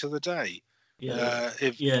on Match of the Day. Yeah.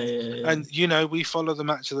 And we follow the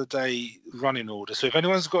Match of the Day running order. So if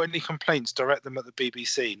anyone's got any complaints, direct them at the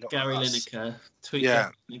BBC. Not Gary Lineker. Tweet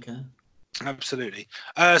Gary Lineker. Absolutely.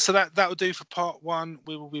 So that will do for part 1.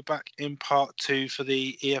 We will be back in part 2 for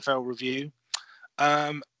the EFL review,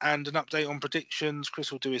 and an update on predictions.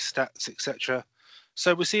 Chris will do his stats, etc.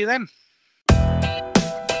 So we'll see you then.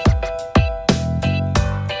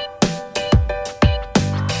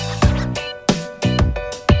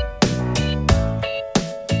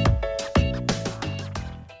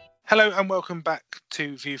 Hello and welcome back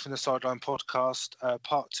to View from the Sideline podcast,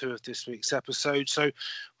 part 2 of this week's episode. So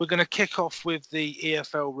we're going to kick off with the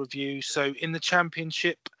EFL review. So in the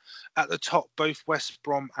Championship, at the top, both West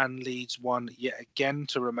Brom and Leeds won yet again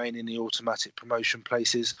to remain in the automatic promotion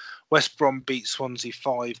places. West Brom beat Swansea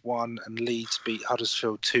 5-1 and Leeds beat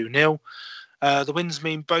Huddersfield 2-0. The wins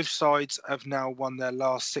mean both sides have now won their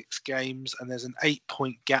last 6 games, and there's an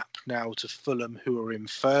 8-point gap now to Fulham, who are in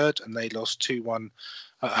third, and they lost 2-1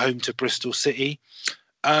 at home to Bristol City.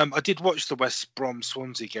 I did watch the West Brom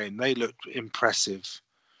Swansea game. They looked impressive.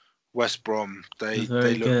 West Brom, they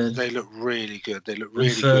look really good. They look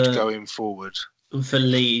really good going forward. And for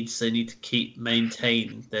Leeds, they need to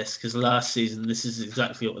maintain this, because last season, this is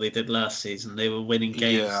exactly what they did last season. They were winning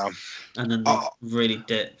games, and then they really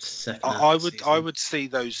dipped second half I of the would season. I would see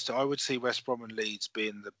those two. I would see West Brom and Leeds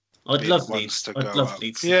being the I'd love ones Leeds. to I'd go love up.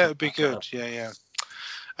 Leeds. Yeah, it'd be good. Yeah.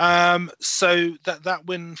 So that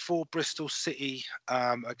win for Bristol City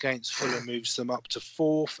against Fulham moves them up to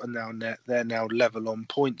 4th, and they're now level on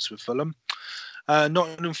points with Fulham.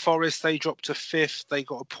 Nottingham Forest, they dropped to 5th. They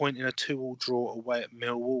got a point in a 2-2 draw away at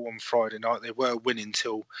Millwall on Friday night. They were winning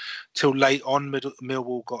till late on.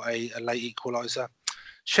 Millwall got a late equaliser.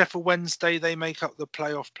 Sheffield Wednesday, they make up the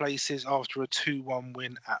playoff places after a 2-1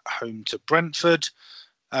 win at home to Brentford.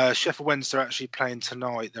 Sheffield Wednesday are actually playing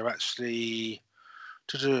tonight. They're actually,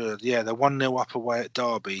 they're 1-0 up away at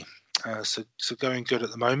Derby. So going good at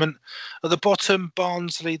the moment. At the bottom,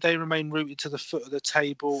 Barnsley, they remain rooted to the foot of the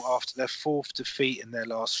table after their 4th defeat in their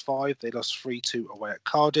last 5. They lost 3-2 away at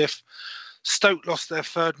Cardiff. Stoke lost their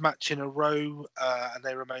 3rd match in a row, and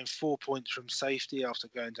they remain 4 points from safety after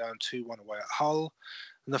going down 2-1 away at Hull.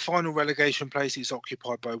 And the final relegation place is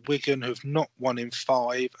occupied by Wigan, who have not won in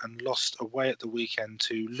 5 and lost away at the weekend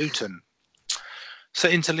to Luton. So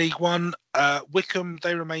into League One, Wycombe,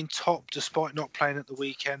 they remain top despite not playing at the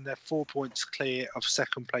weekend. They're 4 points clear of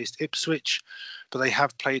second placed Ipswich, but they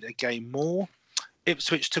have played a game more.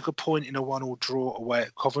 Ipswich took a point in a 1-1 draw away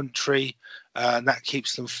at Coventry, and that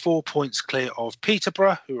keeps them 4 points clear of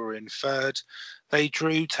Peterborough, who are in 3rd. They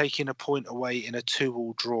drew, taking a point away in a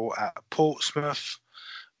 2-2 draw at Portsmouth.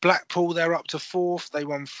 Blackpool, they're up to 4th. They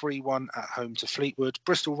won 3-1 at home to Fleetwood.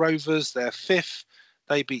 Bristol Rovers, they're 5th.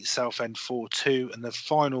 They beat Southend 4-2, and the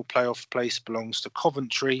final playoff place belongs to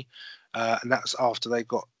Coventry, and that's after they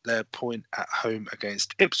got their point at home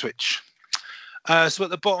against Ipswich. So at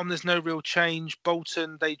the bottom, there's no real change.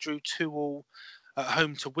 Bolton, they drew 2-2 at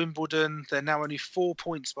home to Wimbledon. They're now only 4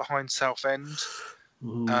 points behind Southend,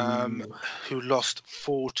 who lost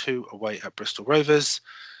 4-2 away at Bristol Rovers.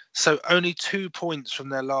 So only 2 points from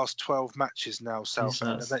their last 12 matches now,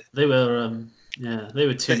 Southend. They were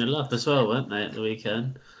 2-0 up as well, weren't they, at the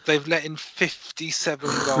weekend? They've let in 57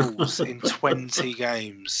 goals in 20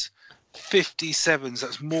 games. 57s,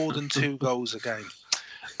 that's more than 2 goals a game.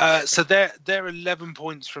 So they're 11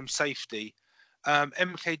 points from safety.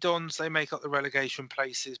 MK Dons, they make up the relegation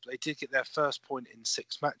places, but they did get their first point in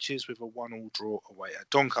 6 matches with a 1-1 draw away at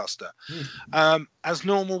Doncaster. As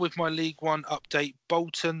normal with my League One update,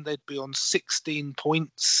 Bolton, they'd be on 16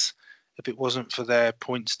 points. If it wasn't for their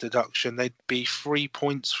points deduction, they'd be 3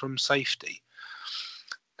 points from safety.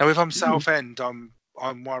 Now, if I'm Southend,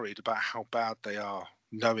 I'm worried about how bad they are,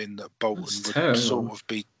 knowing that Bolton would sort of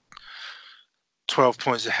be 12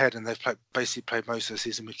 points ahead, and they've basically played most of the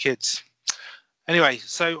season with kids. Anyway,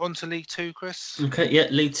 so on to League Two, Chris. Okay, yeah,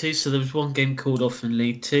 League Two. So there was one game called off in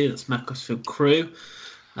League Two. That's Macclesfield Crewe.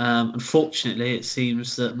 Unfortunately, it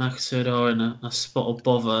seems that Macclesfield are in a spot of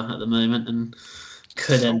bother at the moment and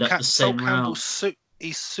could end up the same route.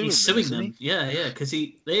 He's suing them. Yeah, because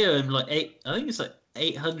they owe him like I think it's like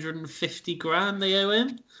 850 grand they owe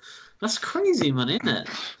him. That's crazy money, isn't it?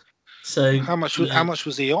 So how much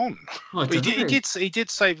was he on? Oh, he did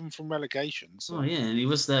save him from relegation. So. Oh yeah, and he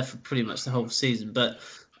was there for pretty much the whole season. But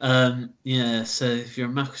so if you're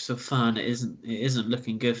a Macclesfield fan, it isn't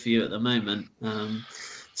looking good for you at the moment.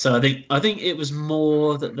 So I think it was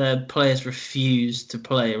more that their players refused to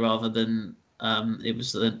play rather than it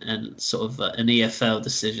was an sort of an EFL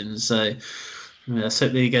decision. So let's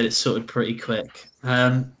hope they get it sorted pretty quick.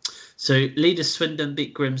 So leaders Swindon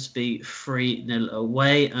beat Grimsby 3-0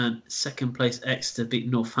 away, and second place Exeter beat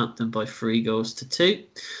Northampton by 3-2.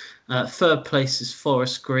 Third place is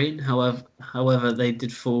Forest Green. However, they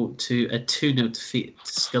did fall to a 2-0 defeat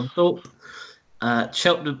to Scunthorpe.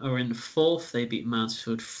 Cheltenham are in 4th. They beat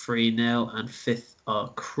Mansfield 3-0, and 5th are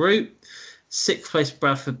Crewe. 6th place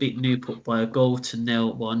Bradford beat Newport by a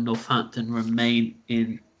 1-0, while Northampton remain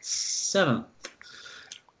in 7th.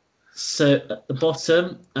 So at the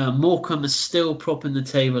bottom, Morecambe is still propping the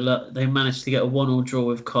table up. They managed to get a 1-1 draw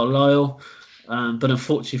with Carlisle, but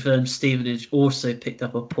unfortunately for them, Stevenage also picked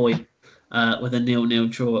up a point with a 0-0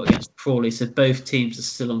 draw against Crawley. So both teams are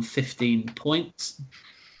still on 15 points.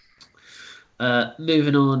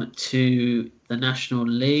 Moving on to the National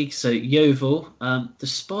League. So Yeovil,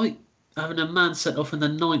 despite having a man sent off in the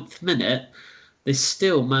 9th minute, they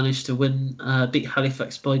still managed to beat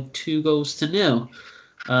Halifax by 2-0.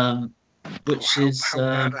 Which is how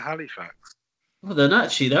bad are Halifax? Well, they're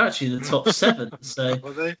actually in the top 7. So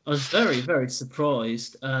I was very, very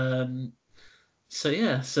surprised. So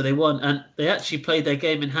they won, and they actually played their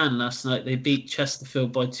game in hand last night. They beat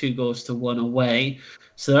Chesterfield by 2-1 away,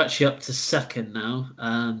 so they're actually up to second now.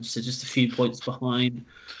 So just a few points behind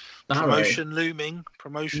Barrow. Promotion looming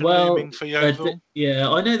for Yeovil. Yeah,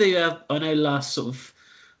 I know they have. I know last sort of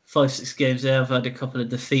 5-6 games they have had a couple of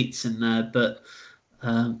defeats in there, but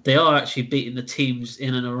they are actually beating the teams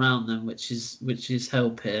in and around them, which is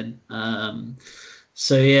helping.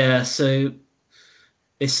 So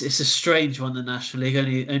it's a strange one, the National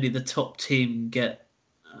League. Only the top team get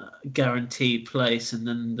guaranteed place, and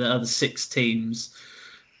then the other 6 teams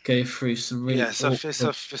go through some really it's a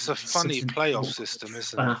funny playoff system,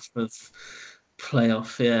 isn't it? Of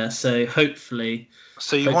playoff, yeah. So hopefully,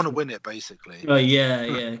 want to win it, basically. Oh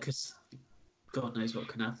yeah, because God knows what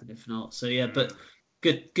can happen if not. So yeah, but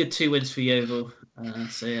good 2 wins for Yeovil.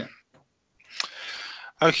 So yeah.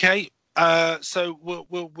 Okay. So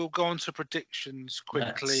we'll go on to predictions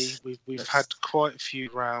quickly. We've had quite a few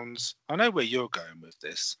rounds. I know where you're going with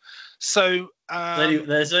this. So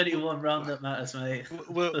there's only one round that matters, mate.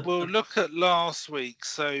 we'll look at last week.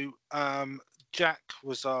 So Jack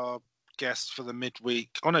was our guest for the midweek.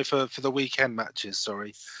 Oh no, for the weekend matches.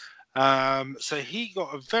 Sorry. So he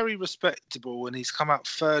got a very respectable, and he's come out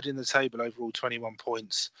third in the table overall, 21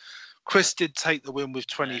 points. Chris did take the win with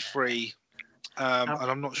 23. And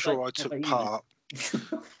I'm not sure I took part.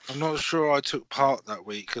 I'm not sure I took part that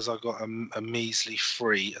week because I got a measly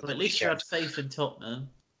 3 at the at least weekend. you had faith in Tottenham.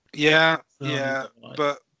 Yeah.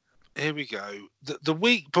 But here we go. The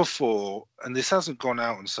week before, and this hasn't gone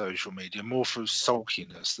out on social media, more through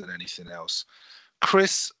sulkiness than anything else,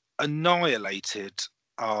 Chris annihilated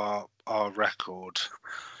our record,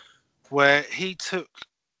 where he took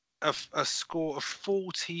a score of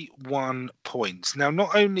 41 points. Now,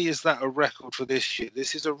 not only is that a record for this year,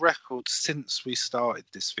 this is a record since we started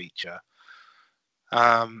this feature,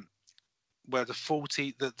 where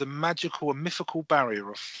the magical and mythical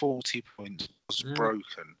barrier of 40 points was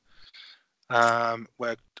broken.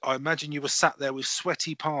 Where I imagine you were sat there with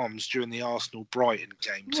sweaty palms during the Arsenal-Brighton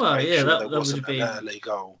game to make sure there wasn't an early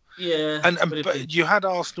goal. Yeah, but you had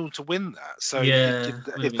Arsenal to win that, so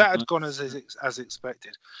if that had gone as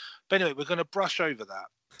expected. But anyway, we're going to brush over that.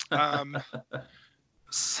 I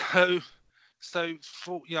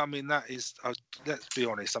mean, that is. Let's be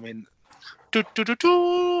honest. I mean,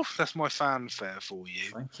 that's my fanfare for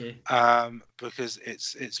you. Thank you. Because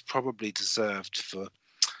it's probably deserved for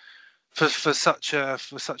such a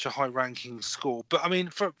high-ranking score. But I mean,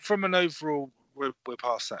 from an overall. We're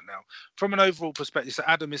past that now. From an overall perspective, so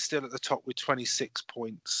Adam is still at the top with 26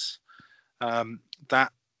 points.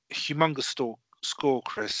 That humongous score,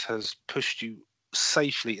 Chris, has pushed you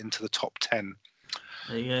safely into the top 10.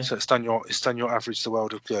 There you go. So it's done your average the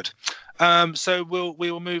world of good. So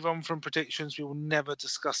we will move on from predictions. We will never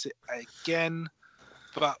discuss it again,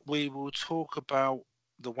 but we will talk about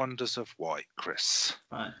the wonders of white, Chris.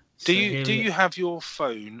 Right. Do you have your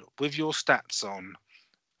phone with your stats on?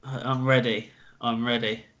 I'm ready.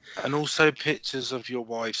 And also pictures of your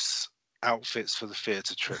wife's outfits for the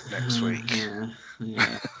theatre trip next week.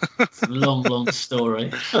 Yeah. It's a long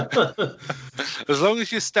story. As long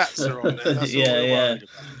as your stats are on there, that's all we're worried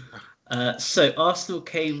about. So Arsenal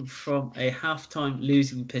came from a half-time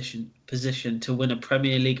losing position to win a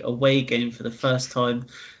Premier League away game for the first time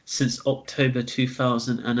since October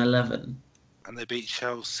 2011. And they beat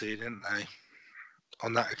Chelsea, didn't they?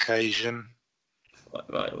 On that occasion.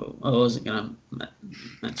 Right. Well, I wasn't going to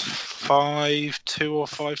mention 5-2 or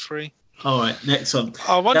 5-3. All right, next one.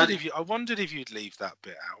 I wondered if you'd leave that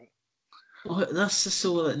bit out. Well, that's just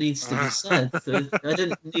all that needs to be said. I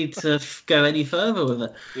didn't need to go any further with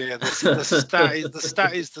it. Yeah, the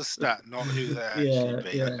stat is the stat, not who they actually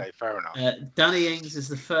be. Okay, fair enough. Danny Ings is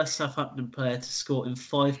the first Southampton player to score in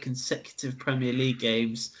 5 consecutive Premier League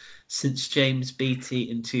games since James Beattie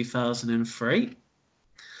in 2003.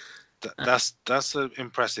 That's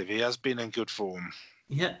impressive. He has been in good form.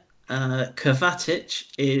 Yeah.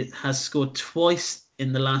 Kovacic has scored twice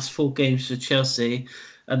in the last 4 games for Chelsea,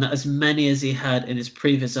 and that's as many as he had in his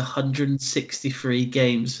previous 163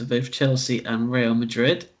 games for both Chelsea and Real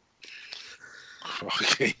Madrid.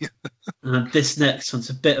 Okay. This next one's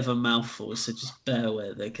a bit of a mouthful, so just bear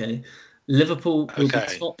with it, okay? Liverpool will be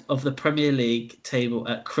top of the Premier League table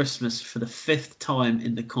at Christmas for the 5th time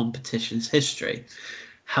in the competition's history.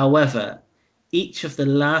 However, each of the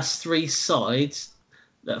last 3 sides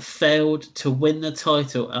that failed to win the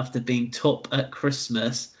title after being top at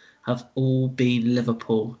Christmas have all been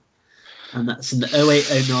Liverpool. And that's in the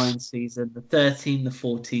 08-09 season, the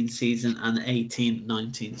 13-14 season, and the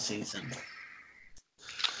 18-19 season.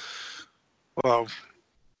 Well,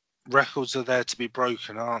 records are there to be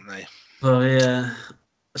broken, aren't they? Well, yeah.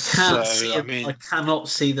 So, I I mean, cannot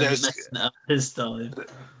see them there's messing it up this time.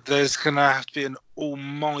 there's going to have to be an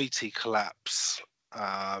almighty collapse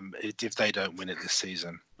if they don't win it this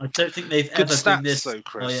season. I don't think they've Good ever been stats, this. though,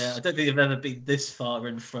 Chris. Oh yeah, I don't think they've ever been this far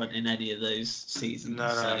in front in any of those seasons. No,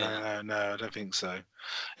 so, I don't think so.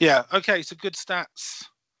 Yeah, okay, so good stats.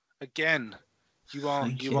 Again, you are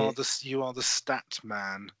the stat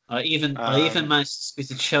man. I even managed to squeeze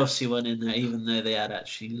a Chelsea one in there, even though they had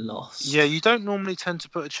actually lost. Yeah, you don't normally tend to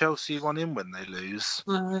put a Chelsea one in when they lose.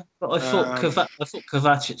 But I thought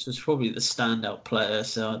Kovacic was probably the standout player,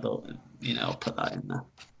 so I thought, I'll put that in there.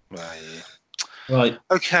 Right.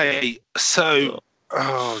 Okay, so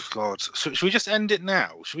oh god, so should we just end it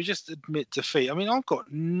now? Should we just admit defeat? I mean, I've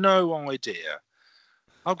got no idea.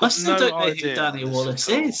 I still don't know who Danny Wallace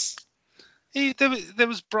is. There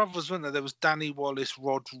was brothers, weren't there? There was Danny Wallace,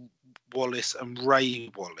 Rod Wallace, and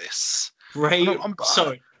Ray Wallace. Ray,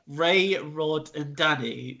 Rod, and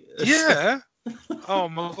Danny. Yeah. Oh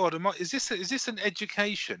my god! Is this an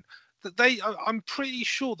education? That I'm pretty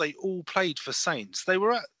sure they all played for Saints. They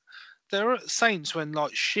were at Saints when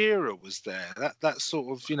like Shearer was there. That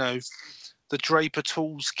sort of the Draper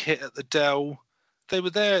Tools kit at the Dell. They were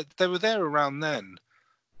there. They were there around then.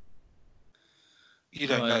 You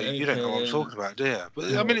don't know. You don't know what I'm talking about, do you?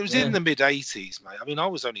 But I mean, it was in the mid '80s, mate. I mean, I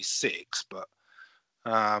was only 6, but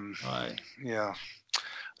yeah.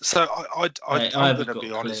 So I'm going to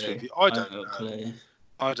be honest with you. I don't know.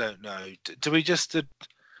 I don't know. Do we just?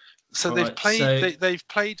 So they've played. They've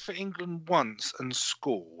played for England once and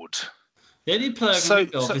scored. The only player I can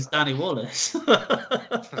think of is Danny Wallace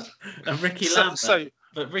and Ricky Lambert.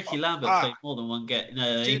 But Ricky Lambert played more than one game.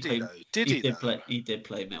 No, he did play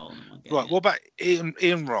more than one game. Right. What about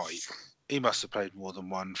Ian Wright? He must have played more than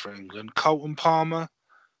one for England. Colton Palmer,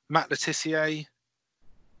 Matt Le Tissier,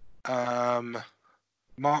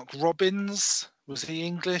 Mark Robbins. Was he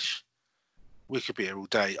English? We could be here all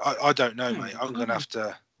day. I don't know, mate. I'm gonna have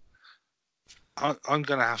to. I'm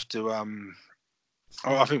gonna have to.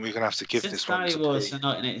 I think we're gonna have to give this one. Since Danny Wallace in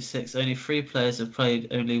 1986, only 3 players have played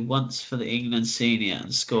only once for the England senior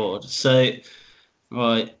and scored. So,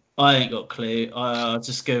 right, I ain't got a clue. I'll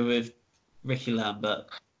just go with Ricky Lambert.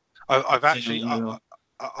 I've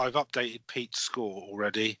updated Pete's score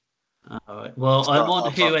already. All right. Well, I'm on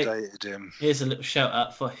I've updated him. Here's a little shout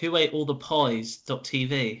out for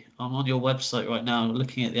whoateallthepies.tv. I'm on your website right now,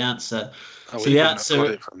 looking at the answer. So the answer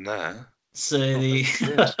got it from there. So the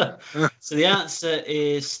answer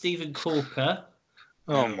is Stephen Corker.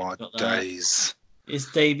 Oh my days! His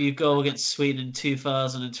debut goal against Sweden in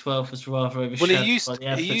 2012 was rather overshadowed by the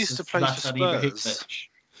efforts of Zlatan Ibrahimovic,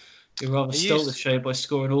 who rather stole the show by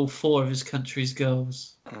scoring all 4 of his country's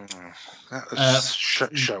goals. That was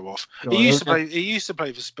show off. He used to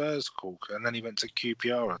play for Spurs, Corker, and then he went to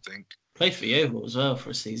QPR, I think. Played for Yeovil as well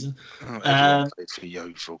for a season. Everyone played for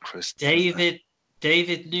Yeovil, Chris. David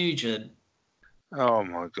Nugent. Oh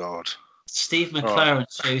my God! Steve McLaren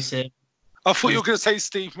chose him. I thought you were going to say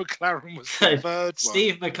Steve McLaren was the third one.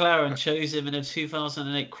 Steve McLaren chose him in a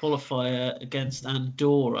 2008 qualifier against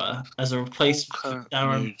Andorra as a replacement for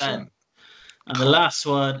Darren Bent. And the last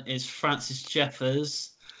one is Francis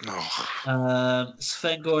Jeffers.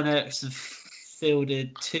 Sven-Goran Eriksson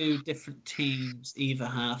fielded 2 different teams either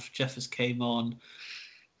half. Jeffers came on.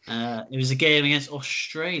 It was a game against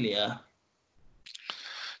Australia.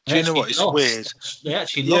 Do you know what? It's weird. They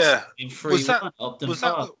actually lost in 3-1 at Upton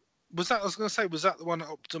Park. Was that the one at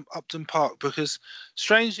Upton Park? Because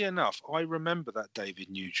strangely enough, I remember that David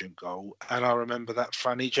Nugent goal, and I remember that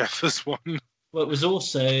Franny Jeffers one. Well, it was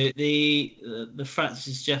also the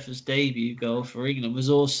Francis Jeffers debut goal for England was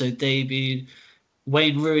also debuted.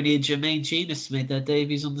 Wayne Rooney and Jermaine Genius made their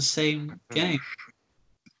debuts on the same game.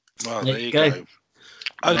 Well, there you go.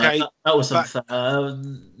 Okay, that was unfair.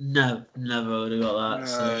 No, never would have got that.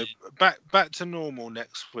 So. Back to normal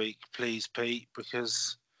next week, please, Pete,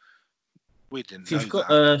 because we didn't. If you've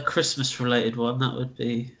got a Christmas-related one, that would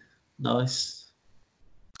be nice.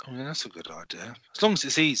 I mean, that's a good idea. As long as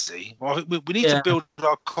it's easy. Well, we need to build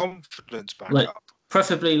our confidence back up.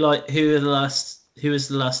 Preferably, who was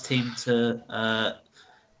the last team to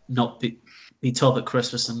not be top at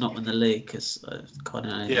Christmas and not win the league? Because I kind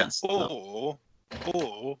of know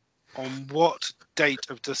Or on what date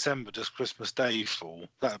of December does Christmas Day fall?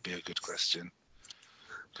 That would be a good question.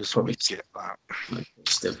 Because we get that.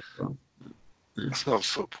 It's not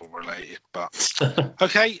football related, but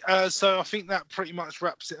okay. So I think that pretty much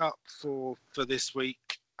wraps it up for this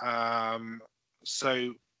week.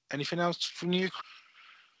 So anything else from you?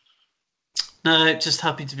 No, just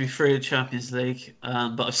happy to be through the Champions League.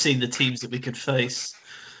 But I've seen the teams that we could face.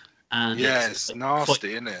 And it's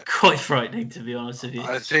nasty, isn't it? Quite frightening, to be honest with you.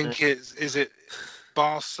 I think is it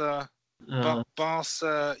Barca, Uh,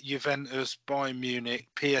 Barca, Juventus, Bayern Munich,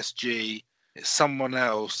 PSG. It's someone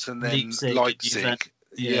else, and then Leipzig.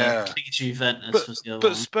 Yeah, I think it's Juventus was the other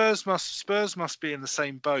one. Spurs must be in the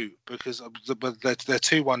same boat because they're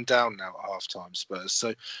 2-1 down now at half time. Spurs,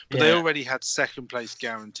 they already had second place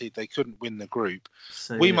guaranteed. They couldn't win the group.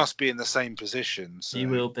 So, we must be in the same position. So. You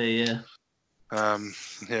will be, yeah.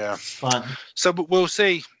 Yeah. Fun. So we'll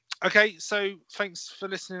see. Okay, so thanks for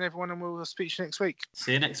listening, everyone, and we'll speak to you next week.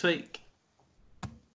 See you next week.